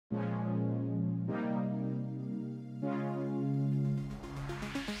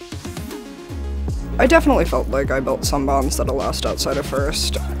I definitely felt like I built some bonds that'll last outside of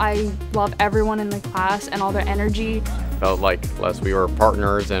First. I love everyone in the class and all their energy. Felt like less we were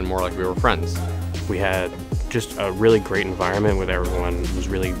partners and more like we were friends. We had just a really great environment with everyone who was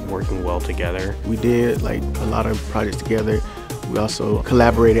really working well together. We did like a lot of projects together. We also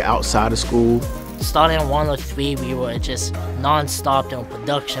collaborated outside of school. Starting in 103, we were just non-stop doing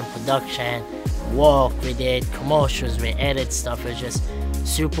production, walk, we did commercials, we edit stuff. It was just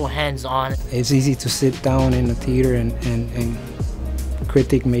super hands-on. It's easy to sit down in the theater and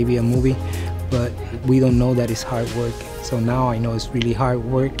critique maybe a movie, but we don't know that it's hard work. So now I know it's really hard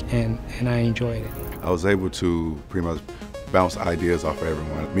work and I enjoyed it. I was able to pretty much bounce ideas off of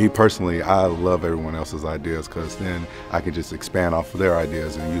everyone. Me personally, I love everyone else's ideas because then I can just expand off of their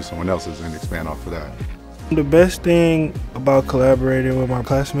ideas and use someone else's and expand off of that. The best thing about collaborating with my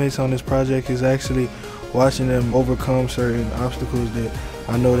classmates on this project is actually watching them overcome certain obstacles that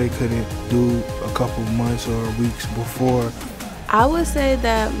I know they couldn't do a couple months or weeks before. I would say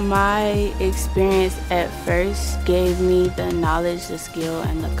that my experience at F.I.R.S.T gave me the knowledge, the skill,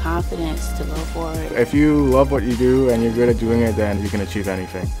 and the confidence to go forward. If you love what you do and you're good at doing it, then you can achieve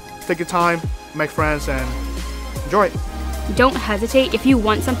anything. Take your time, make friends, and enjoy it. Don't hesitate. If you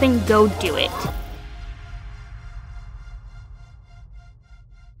want something, go do it.